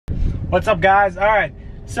What's up, guys? All right,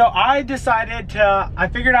 so I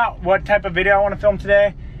figured out what type of video I want to film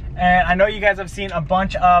today, and I know you guys have seen a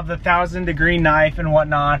bunch of the 1000-degree knife and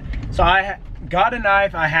whatnot. So I got a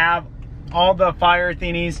knife, I have all the fire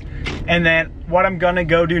thingies, and then what I'm gonna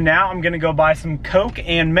go do now, I'm gonna go buy some Coke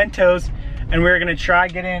and Mentos, and we're gonna try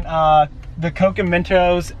getting the Coke and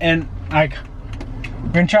Mentos, and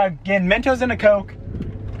we're gonna try getting Mentos in a Coke,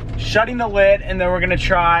 shutting the lid, and then we're gonna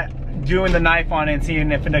try doing the knife on it and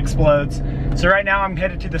seeing if it explodes. So right now I'm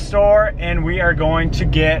headed to the store and we are going to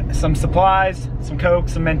get some supplies, some Coke,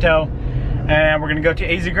 some Mento, and we're gonna go to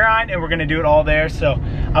AZ Grind and we're gonna do it all there. So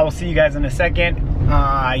I will see you guys in a second.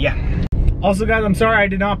 Yeah. Also, guys, I'm sorry I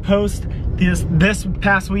did not post this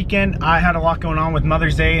past weekend. I had a lot going on with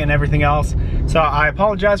Mother's Day and everything else, so I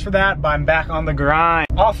apologize for that, but I'm back on the grind.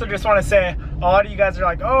 Also, just want to say, a lot of you guys are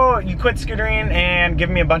like, oh, you quit scootering, and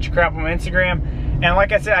giving me a bunch of crap on Instagram. And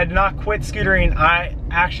like I said, I did not quit scootering. I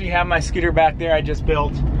actually have my scooter back there I just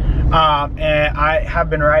built, and I have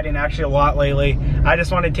been riding actually a lot lately. I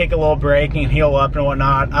just wanted to take a little break and heal up and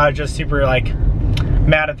whatnot. I was just super like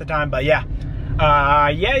mad at the time, but yeah.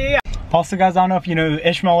 Yeah. Also, guys, I don't know if you know who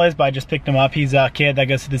Ishmael is, but I just picked him up. He's a kid that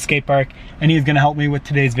goes to the skate park, and he's gonna help me with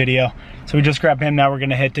today's video. So we just grabbed him. Now we're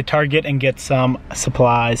gonna head to Target and get some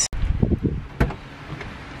supplies.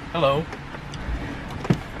 Hello.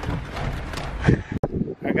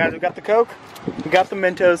 Alright, guys, we got the Coke, we got the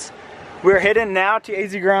Mentos. We're heading now to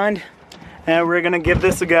AZ Grind, and we're gonna give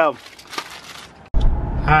this a go.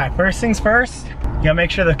 Alright, first things first, you gotta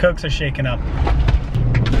make sure the Cokes are shaken up.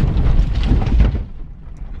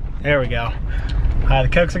 There we go. The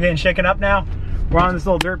Cokes are getting shaken up now. We're on this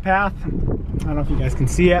little dirt path. I don't know if you guys can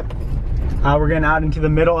see it. We're getting out into the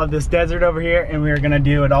middle of this desert over here, and we're gonna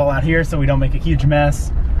do it all out here so we don't make a huge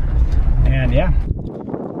mess. And yeah.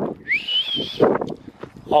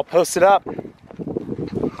 All posted up.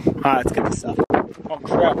 Alright, let's get this stuff. Oh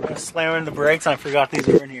crap, I was slamming the brakes and I forgot these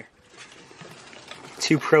were in here.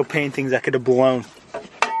 2 propane things that could have blown.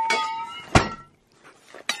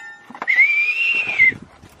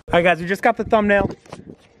 Alright, guys, we just got the thumbnail.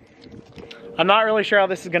 I'm not really sure how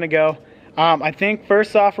this is gonna go. I think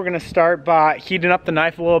first off we're gonna start by heating up the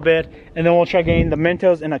knife a little bit, and then we'll try getting the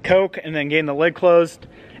Mentos in a Coke and then getting the lid closed,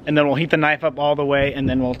 and then we'll heat the knife up all the way, and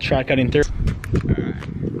then we'll try cutting through. Alright.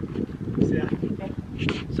 See that?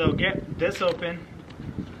 So get this open.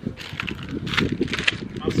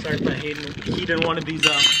 I'll start by heating one of these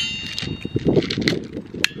up.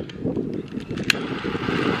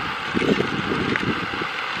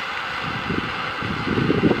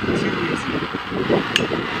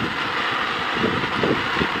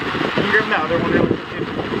 Grab the other one really quick.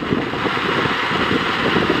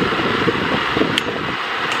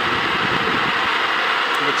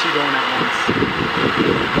 Get 2 going at once.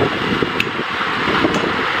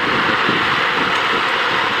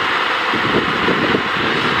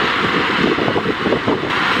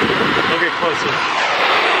 We'll get closer.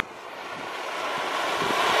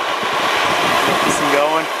 Get this thing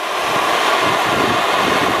going.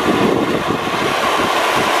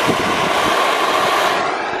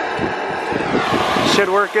 Should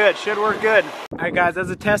work good, should work good. All right, guys, as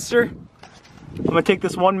a tester, I'm gonna take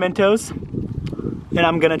this one Mentos and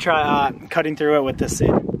I'm gonna try cutting through it with this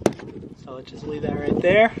thing. So let's just leave that right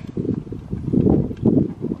there.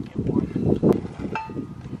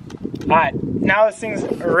 All right, now this thing's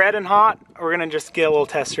red and hot, we're gonna just get a little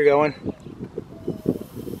tester going.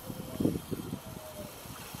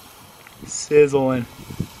 Sizzling.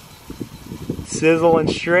 Sizzling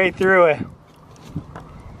straight through it.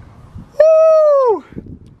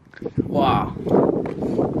 Wow.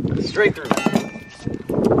 Straight through.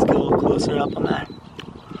 Let's get a little closer up on that.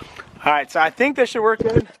 Alright, so I think this should work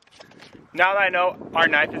good. Now that I know our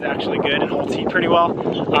knife is actually good and holds heat pretty well.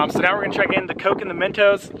 So now we're going to try getting the Coke and the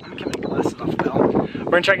Mentos. I'm going to get my glasses off now.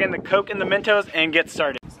 We're going to try getting the Coke and the Mentos and get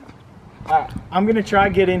started. Alright, I'm going to try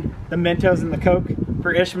getting the Mentos and the Coke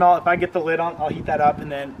for Ishmael. If I get the lid on, I'll heat that up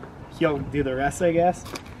and then he'll do the rest, I guess.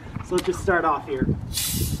 So let's just start off here.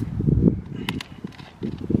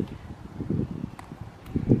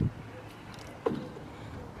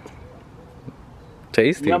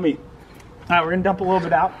 Tasty. Yummy. Alright, we're gonna dump a little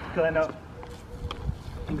bit out because I know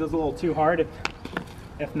it goes a little too hard.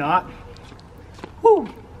 If not, whew,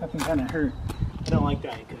 that can kind of hurt. I don't like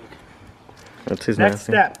Diet Coke. That's his Next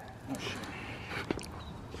nasty. step. Oh, shit.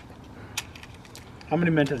 How many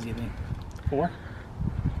Mentos do you think? 4?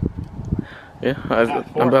 Yeah,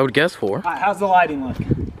 4. I would guess 4. Alright, how's the lighting look?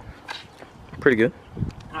 Pretty good.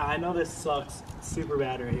 I know this sucks super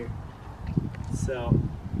bad right here. So,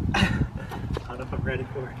 I don't know if I'm ready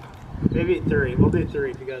for it. Maybe 3. We'll do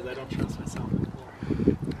 3 because I don't trust myself anymore.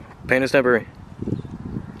 Pain is temporary.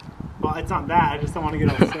 Well, it's not that. I just don't want to get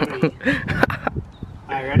all sweaty.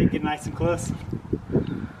 Alright, ready? Get nice and close.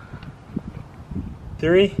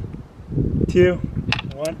 3, 2,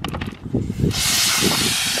 1.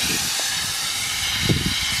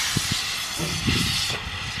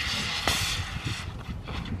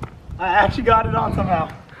 I actually got it on somehow.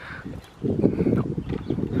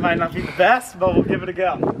 Might not be the best, but we'll give it a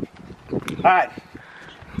go. Alright,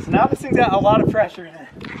 so now this thing's got a lot of pressure in it.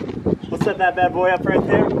 We'll set that bad boy up right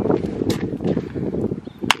there.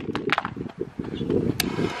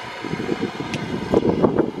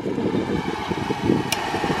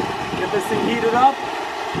 Get this thing heated up.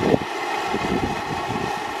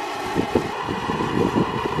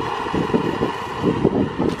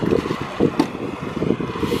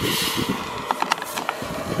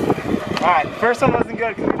 Alright, first one wasn't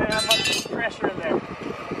good because we didn't have much pressure in there.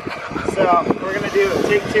 So we're going to do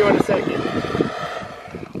take 2 in a second.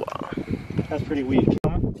 Wow. That's pretty weak.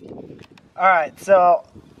 Alright, so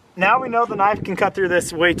now we know the knife can cut through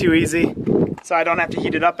this way too easy. So I don't have to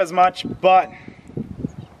heat it up as much, but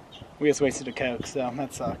we just wasted a Coke, so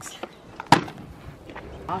that sucks.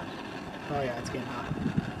 Hot? Oh yeah, it's getting hot.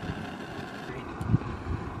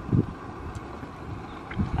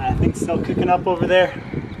 I think it's still cooking up over there.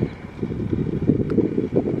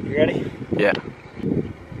 You ready? Yeah.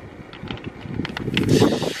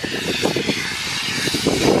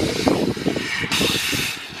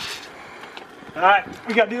 Alright,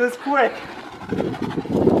 we gotta do this quick.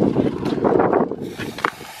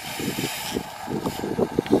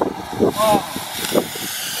 Oh.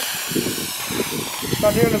 It's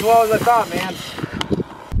not doing as well as I thought, man.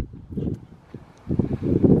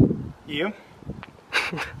 You?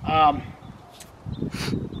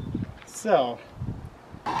 So,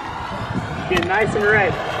 get nice and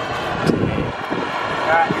red.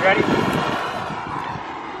 Alright, you ready?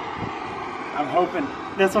 I'm hoping.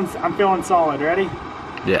 This one's, I'm feeling solid. Ready?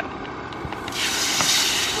 Yeah.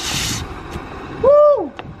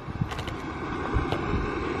 Woo!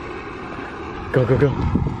 Go, go, go.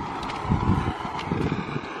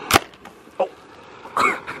 Oh.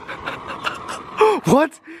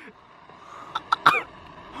 What?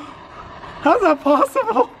 How's that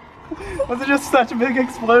possible? Was it just such a big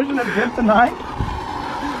explosion that bent the knife?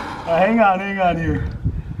 Hang on here.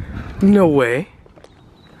 No way.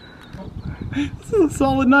 This is a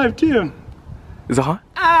solid knife too. Is it hot?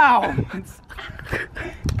 Ow! It's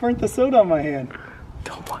burnt the soda on my hand.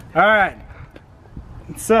 Don't mind. Alright.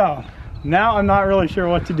 So, now I'm not really sure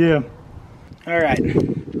what to do. Alright.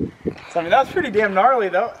 So, I mean, that was pretty damn gnarly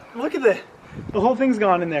though. Look at the whole thing's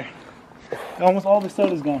gone in there. Almost all the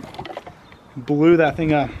soda's gone. Blew that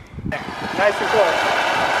thing up. Nice and close.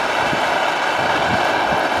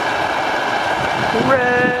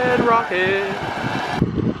 Red rocket.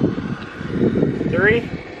 3,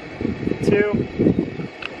 2.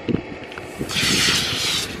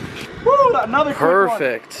 Woo! Another quick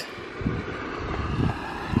Perfect. one.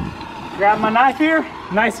 Grab my knife here,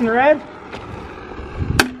 nice and red.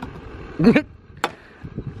 Shit,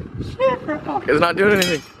 bro. It's not doing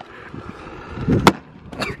anything.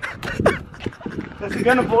 This is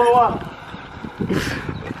gonna blow up.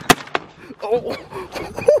 Oh.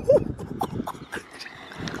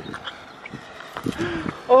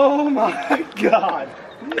 Oh my god.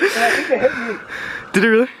 And I think it hit me. Did it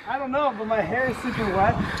really? I don't know, but my hair is super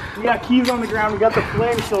wet. We got keys on the ground, we got the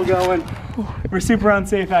flame still going. We're super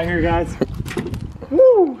unsafe out here, guys.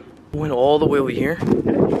 Woo! Went all the way over here.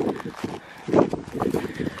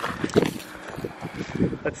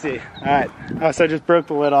 Let's see. Alright. Oh, so I just broke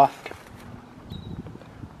the lid off.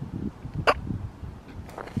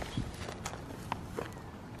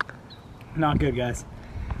 Not good, guys.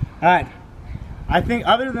 Alright. I think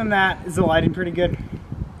other than that, is the lighting pretty good?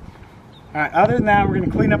 Alright, other than that, we're going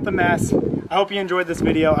to clean up the mess. I hope you enjoyed this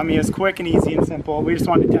video. I mean, it's quick and easy and simple. We just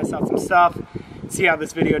wanted to test out some stuff, see how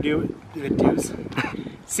this video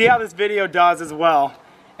see how this video does as well,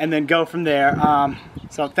 and then go from there.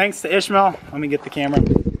 So thanks to Ishmael. Let me get the camera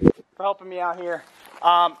for helping me out here.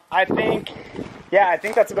 I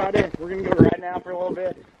think that's about it. We're going to go right now for a little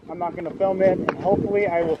bit. I'm not going to film it, and hopefully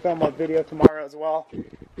I will film a video tomorrow as well.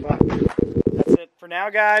 But that's it for now,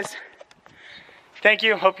 guys. Thank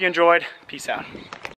you. Hope you enjoyed. Peace out.